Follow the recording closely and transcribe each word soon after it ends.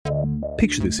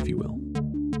Picture this, if you will.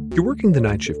 You're working the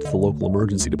night shift at the local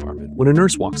emergency department when a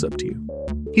nurse walks up to you.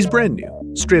 He's brand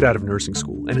new, straight out of nursing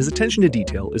school, and his attention to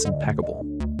detail is impeccable.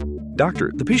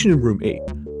 Doctor, the patient in room 8,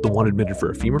 the one admitted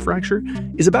for a femur fracture,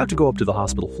 is about to go up to the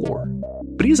hospital floor.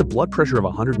 But he has a blood pressure of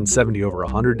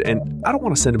 170/100, and I don't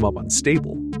want to send him up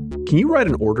unstable. Can you write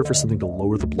an order for something to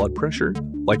lower the blood pressure,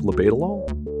 like labetalol?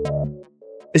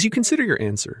 As you consider your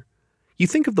answer, you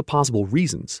think of the possible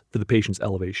reasons for the patient's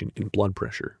elevation in blood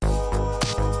pressure.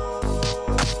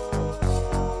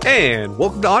 And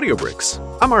welcome to Audio Bricks.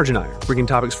 I'm Arjun Iyer, bringing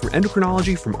topics for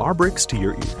endocrinology from our bricks to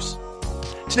your ears.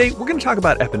 Today, we're going to talk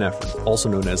about epinephrine, also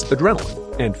known as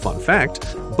adrenaline. And fun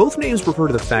fact, both names refer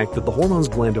to the fact that the hormone's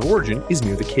gland of origin is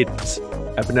near the kidneys.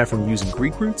 Epinephrine using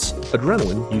Greek roots,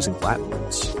 adrenaline using Latin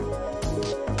roots.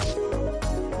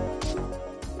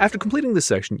 After completing this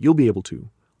section, you'll be able to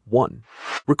 1.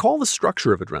 Recall the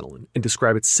structure of adrenaline and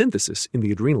describe its synthesis in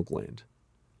the adrenal gland.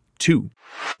 2.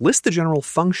 List the general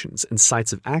functions and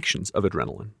sites of actions of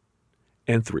adrenaline.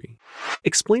 And 3.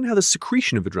 Explain how the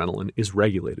secretion of adrenaline is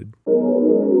regulated.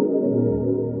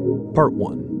 Part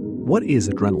 1. What is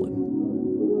adrenaline?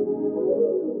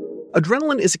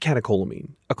 Adrenaline is a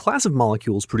catecholamine, a class of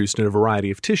molecules produced in a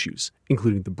variety of tissues,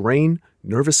 including the brain,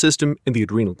 nervous system, and the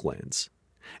adrenal glands.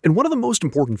 And one of the most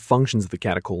important functions of the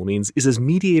catecholamines is as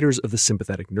mediators of the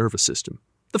sympathetic nervous system,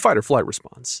 the fight-or-flight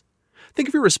response. Think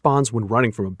of your response when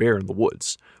running from a bear in the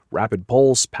woods: rapid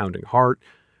pulse, pounding heart,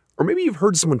 or maybe you've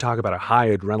heard someone talk about a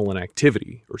high adrenaline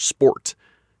activity or sport.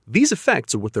 These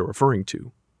effects are what they're referring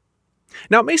to.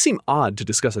 Now, it may seem odd to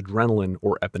discuss adrenaline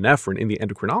or epinephrine in the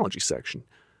endocrinology section,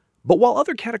 but while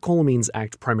other catecholamines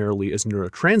act primarily as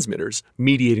neurotransmitters,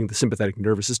 mediating the sympathetic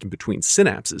nervous system between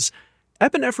synapses,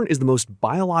 epinephrine is the most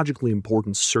biologically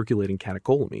important circulating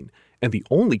catecholamine, and the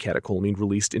only catecholamine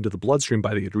released into the bloodstream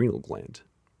by the adrenal gland.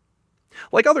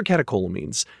 Like other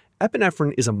catecholamines,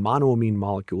 epinephrine is a monoamine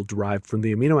molecule derived from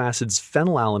the amino acids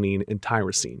phenylalanine and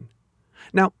tyrosine.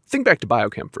 Now, think back to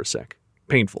biochem for a sec.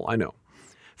 Painful, I know.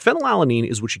 Phenylalanine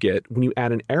is what you get when you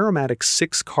add an aromatic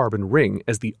 6-carbon ring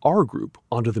as the R group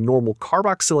onto the normal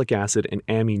carboxylic acid and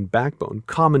amine backbone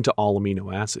common to all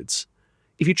amino acids.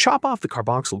 If you chop off the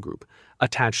carboxyl group,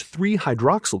 attach 3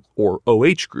 hydroxyl or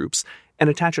OH groups, and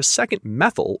attach a second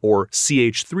methyl or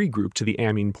CH3 group to the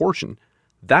amine portion,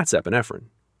 that's epinephrine.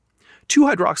 2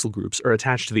 hydroxyl groups are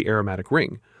attached to the aromatic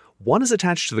ring. One is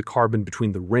attached to the carbon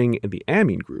between the ring and the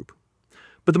amine group.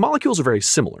 But the molecules are very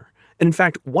similar. And in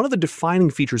fact, one of the defining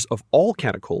features of all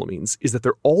catecholamines is that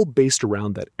they're all based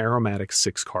around that aromatic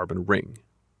 6-carbon ring.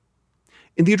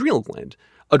 In the adrenal gland,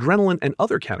 adrenaline and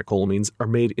other catecholamines are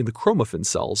made in the chromaffin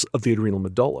cells of the adrenal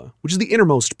medulla, which is the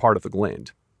innermost part of the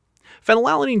gland.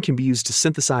 Phenylalanine can be used to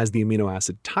synthesize the amino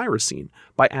acid tyrosine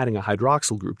by adding a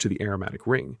hydroxyl group to the aromatic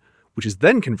ring, which is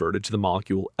then converted to the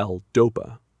molecule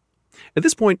L-DOPA. At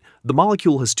this point, the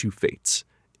molecule has 2 fates.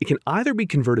 It can either be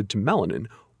converted to melanin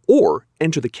or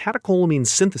enter the catecholamine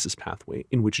synthesis pathway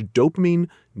in which dopamine,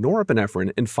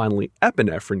 norepinephrine, and finally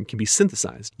epinephrine can be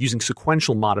synthesized using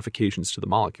sequential modifications to the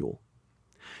molecule.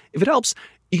 If it helps,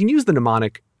 you can use the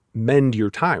mnemonic "mend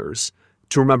your tires"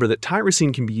 to remember that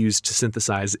tyrosine can be used to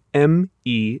synthesize MEND: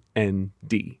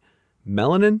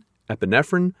 melanin,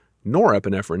 epinephrine,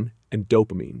 norepinephrine, and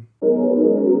dopamine.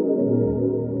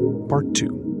 Part 2.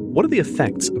 What are the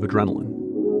effects of adrenaline?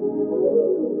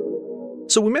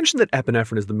 So we mentioned that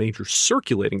epinephrine is the major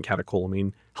circulating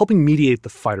catecholamine, helping mediate the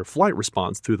fight-or-flight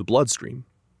response through the bloodstream.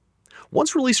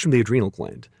 Once released from the adrenal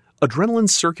gland, adrenaline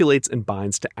circulates and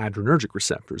binds to adrenergic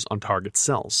receptors on target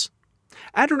cells.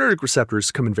 Adrenergic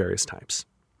receptors come in various types.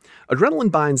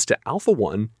 Adrenaline binds to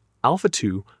alpha-1,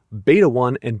 alpha-2,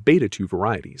 beta-1, and beta-2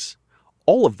 varieties.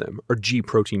 All of them are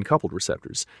G-protein coupled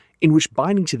receptors, in which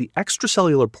binding to the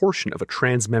extracellular portion of a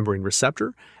transmembrane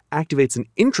receptor activates an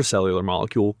intracellular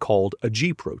molecule called a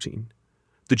G-protein.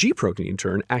 The G-protein, in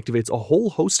turn, activates a whole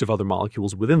host of other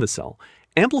molecules within the cell,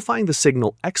 amplifying the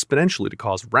signal exponentially to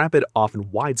cause rapid,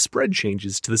 often widespread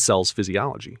changes to the cell's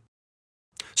physiology.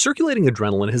 Circulating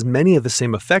adrenaline has many of the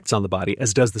same effects on the body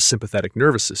as does the sympathetic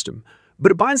nervous system,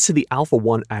 but it binds to the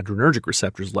alpha-1 adrenergic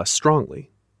receptors less strongly.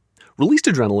 Released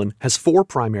adrenaline has 4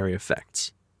 primary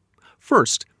effects.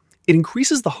 First, it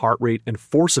increases the heart rate and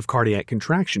force of cardiac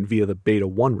contraction via the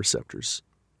beta-1 receptors.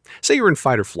 Say you're in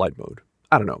fight-or-flight mode.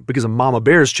 I don't know, because a mama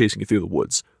bear is chasing you through the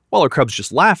woods, while her cubs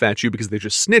just laugh at you because they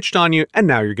just snitched on you and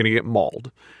now you're going to get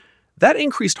mauled. That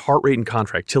increased heart rate and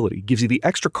contractility gives you the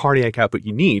extra cardiac output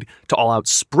you need to all-out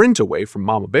sprint away from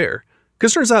mama bear,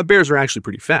 because turns out bears are actually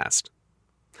pretty fast.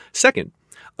 Second,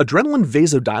 Adrenaline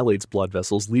vasodilates blood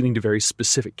vessels, leading to very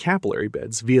specific capillary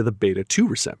beds via the beta 2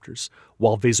 receptors,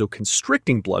 while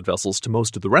vasoconstricting blood vessels to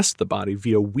most of the rest of the body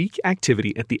via weak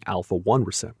activity at the alpha 1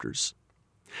 receptors.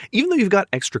 Even though you've got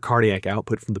extra cardiac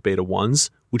output from the beta 1s,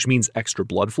 which means extra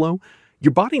blood flow,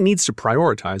 your body needs to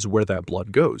prioritize where that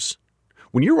blood goes.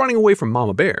 When you're running away from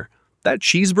Mama Bear, that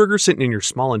cheeseburger sitting in your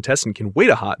small intestine can wait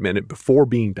a hot minute before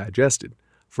being digested.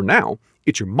 For now,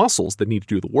 it's your muscles that need to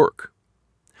do the work.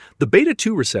 The beta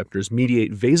 2 receptors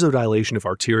mediate vasodilation of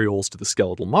arterioles to the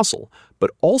skeletal muscle,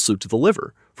 but also to the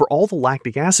liver, for all the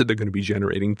lactic acid they're going to be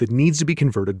generating that needs to be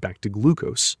converted back to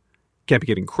glucose. Can't be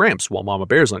getting cramps while Mama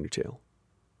Bear's on your tail.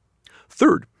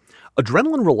 Third,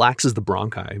 adrenaline relaxes the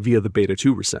bronchi via the beta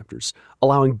 2 receptors,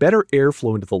 allowing better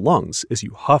airflow into the lungs as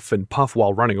you huff and puff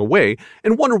while running away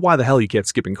and wonder why the hell you kept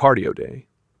skipping cardio day.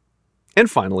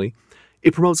 And finally,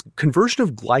 it promotes conversion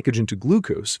of glycogen to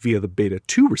glucose via the beta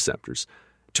 2 receptors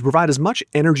to provide as much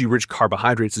energy-rich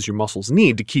carbohydrates as your muscles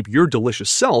need to keep your delicious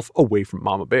self away from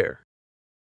Mama Bear.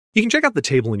 You can check out the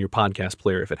table in your podcast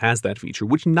player if it has that feature,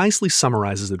 which nicely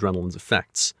summarizes adrenaline's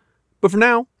effects. But for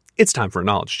now, it's time for a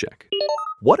knowledge check.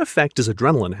 What effect does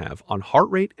adrenaline have on heart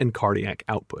rate and cardiac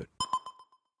output?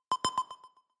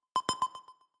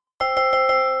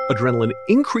 Adrenaline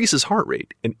increases heart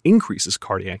rate and increases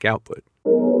cardiac output.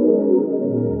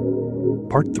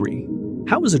 Part 3.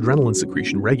 How is adrenaline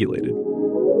secretion regulated?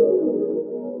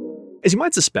 As you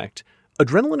might suspect,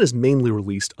 adrenaline is mainly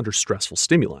released under stressful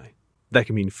stimuli. That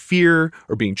can mean fear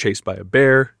or being chased by a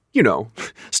bear,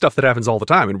 stuff that happens all the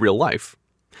time in real life.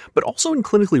 But also in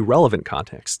clinically relevant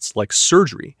contexts like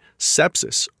surgery,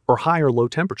 sepsis, or high or low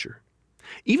temperature.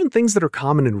 Even things that are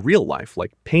common in real life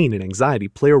like pain and anxiety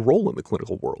play a role in the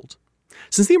clinical world.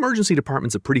 Since the emergency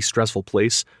department's a pretty stressful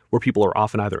place where people are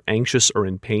often either anxious or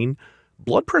in pain,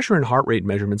 blood pressure and heart rate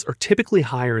measurements are typically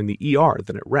higher in the ER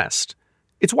than at rest.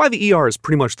 It's why the ER is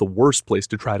pretty much the worst place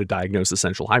to try to diagnose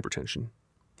essential hypertension.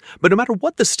 But no matter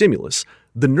what the stimulus,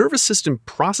 the nervous system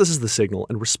processes the signal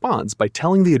and responds by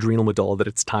telling the adrenal medulla that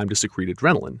it's time to secrete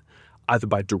adrenaline, either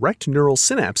by direct neural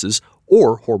synapses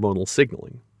or hormonal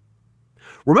signaling.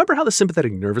 Remember how the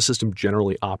sympathetic nervous system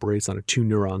generally operates on a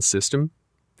 2-neuron system?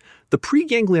 The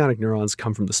preganglionic neurons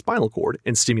come from the spinal cord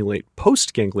and stimulate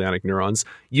postganglionic neurons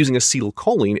using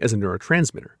acetylcholine as a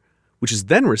neurotransmitter, which is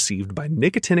then received by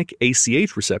nicotinic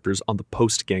ACH receptors on the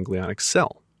postganglionic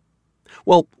cell.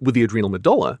 Well, with the adrenal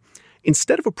medulla,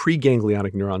 instead of a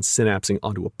preganglionic neuron synapsing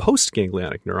onto a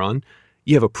postganglionic neuron,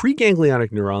 you have a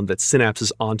preganglionic neuron that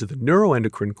synapses onto the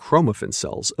neuroendocrine chromaffin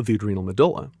cells of the adrenal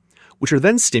medulla, which are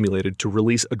then stimulated to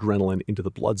release adrenaline into the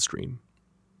bloodstream.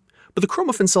 But the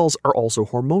chromaffin cells are also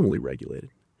hormonally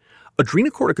regulated.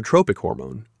 Adrenocorticotropic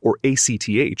hormone, or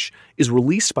ACTH, is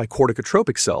released by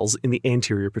corticotropic cells in the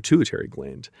anterior pituitary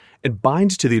gland and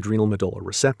bind to the adrenal medulla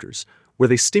receptors, where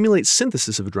they stimulate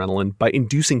synthesis of adrenaline by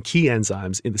inducing key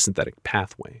enzymes in the synthetic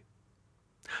pathway.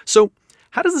 So,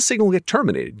 how does the signal get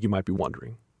terminated, you might be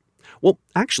wondering? Well,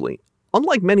 actually,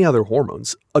 unlike many other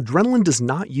hormones, adrenaline does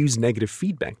not use negative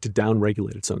feedback to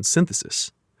downregulate its own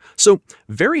synthesis. So,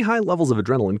 very high levels of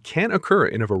adrenaline can occur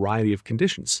in a variety of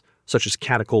conditions, such as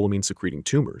catecholamine-secreting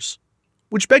tumors.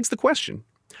 Which begs the question,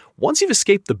 once you've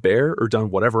escaped the bear or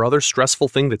done whatever other stressful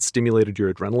thing that stimulated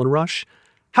your adrenaline rush,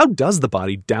 how does the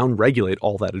body downregulate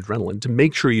all that adrenaline to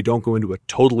make sure you don't go into a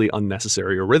totally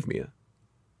unnecessary arrhythmia?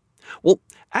 Well,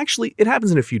 actually, it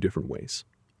happens in a few different ways.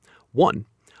 1.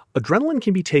 Adrenaline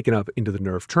can be taken up into the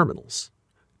nerve terminals.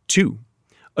 2.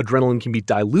 Adrenaline can be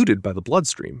diluted by the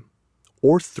bloodstream.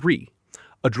 Or 3.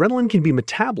 Adrenaline can be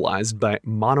metabolized by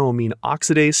monoamine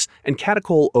oxidase and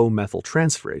catechol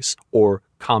O-methyltransferase, or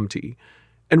COMT.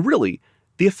 And really,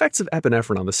 the effects of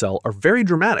epinephrine on the cell are very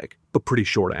dramatic, but pretty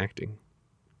short-acting.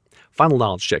 Final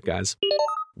knowledge check, guys.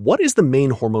 What is the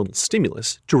main hormonal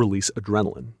stimulus to release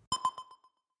adrenaline?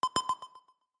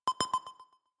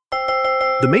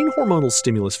 The main hormonal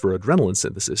stimulus for adrenaline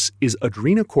synthesis is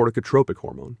adrenocorticotropic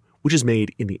hormone, which is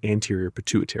made in the anterior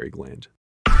pituitary gland.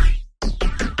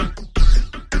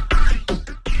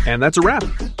 And that's a wrap.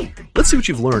 Let's see what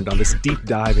you've learned on this deep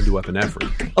dive into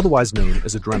epinephrine, otherwise known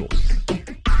as adrenaline.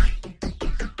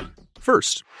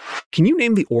 First, can you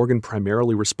name the organ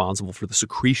primarily responsible for the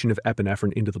secretion of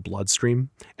epinephrine into the bloodstream,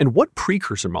 and what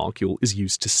precursor molecule is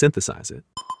used to synthesize it?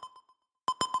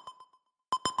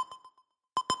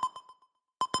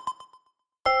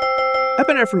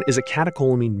 Epinephrine is a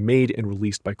catecholamine made and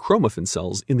released by chromaffin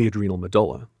cells in the adrenal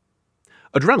medulla.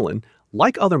 Adrenaline,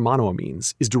 like other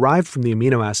monoamines, is derived from the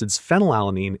amino acids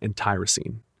phenylalanine and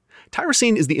tyrosine.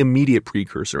 Tyrosine is the immediate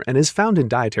precursor and is found in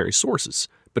dietary sources,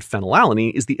 but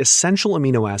phenylalanine is the essential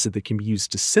amino acid that can be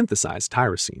used to synthesize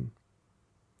tyrosine.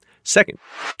 Second,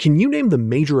 can you name the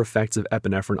major effects of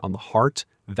epinephrine on the heart,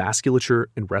 vasculature,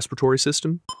 and respiratory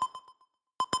system?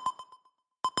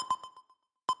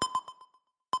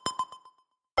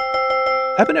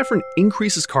 Epinephrine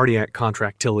increases cardiac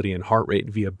contractility and heart rate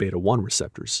via beta-1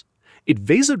 receptors. It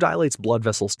vasodilates blood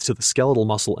vessels to the skeletal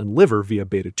muscle and liver via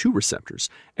beta-2 receptors,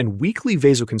 and weakly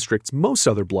vasoconstricts most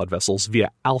other blood vessels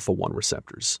via alpha-1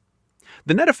 receptors.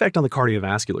 The net effect on the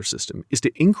cardiovascular system is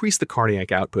to increase the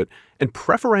cardiac output and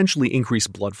preferentially increase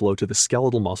blood flow to the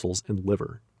skeletal muscles and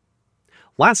liver.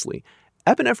 Lastly,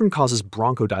 epinephrine causes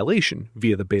bronchodilation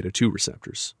via the beta-2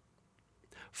 receptors.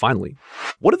 Finally,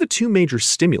 what are the two major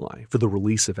stimuli for the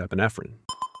release of epinephrine?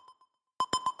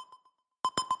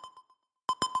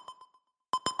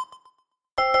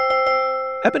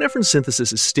 Epinephrine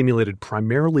synthesis is stimulated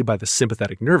primarily by the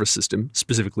sympathetic nervous system,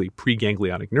 specifically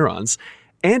preganglionic neurons,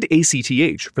 and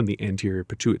ACTH from the anterior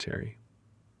pituitary.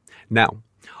 Now,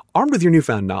 armed with your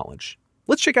newfound knowledge,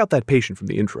 let's check out that patient from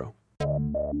the intro.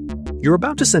 You're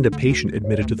about to send a patient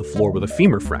admitted to the floor with a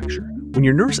femur fracture when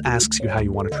your nurse asks you how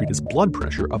you want to treat his blood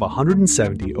pressure of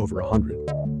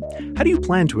 170/100. How do you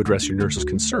plan to address your nurse's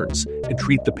concerns and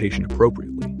treat the patient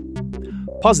appropriately?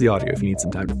 Pause the audio if you need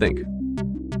some time to think.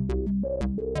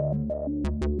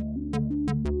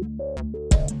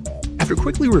 After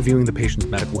quickly reviewing the patient's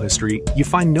medical history, you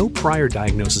find no prior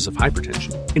diagnosis of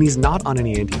hypertension, and he's not on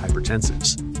any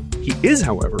antihypertensives. He is,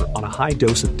 however, on a high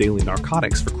dose of daily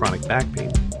narcotics for chronic back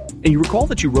pain, and you recall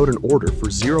that you wrote an order for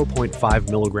 0.5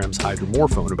 milligrams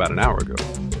hydromorphone about an hour ago.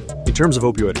 In terms of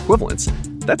opioid equivalents,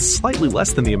 that's slightly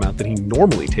less than the amount that he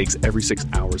normally takes every 6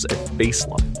 hours at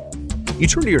baseline. You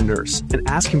turn to your nurse and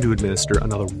ask him to administer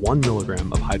another 1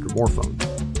 milligram of hydromorphone.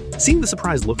 Seeing the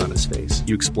surprised look on his face,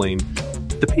 you explain,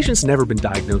 the patient's never been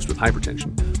diagnosed with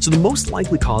hypertension, so the most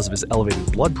likely cause of his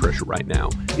elevated blood pressure right now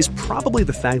is probably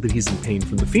the fact that he's in pain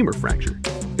from the femur fracture,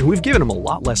 and we've given him a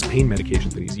lot less pain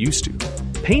medication than he's used to.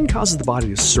 Pain causes the body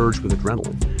to surge with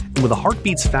adrenaline, and when the heart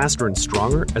beats faster and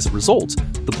stronger, as a result,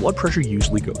 the blood pressure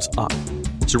usually goes up.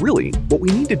 So really, what we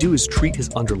need to do is treat his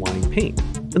underlying pain,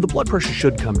 and the blood pressure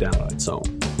should come down on its own.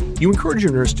 You encourage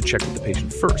your nurse to check with the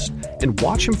patient first, and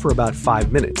watch him for about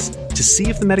 5 minutes to see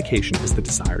if the medication has the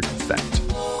desired effect.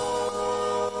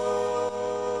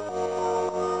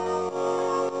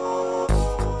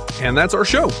 And that's our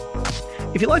show.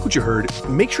 If you like what you heard,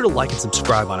 make sure to like and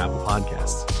subscribe on Apple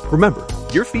Podcasts. Remember,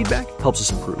 your feedback helps us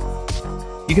improve.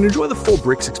 You can enjoy the full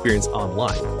Brix experience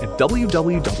online at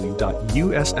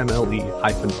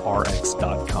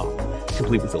www.usmle-rx.com,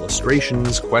 complete with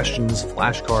illustrations, questions,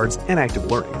 flashcards, and active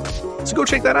learning. So go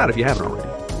check that out if you haven't already.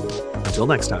 Until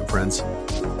next time, friends.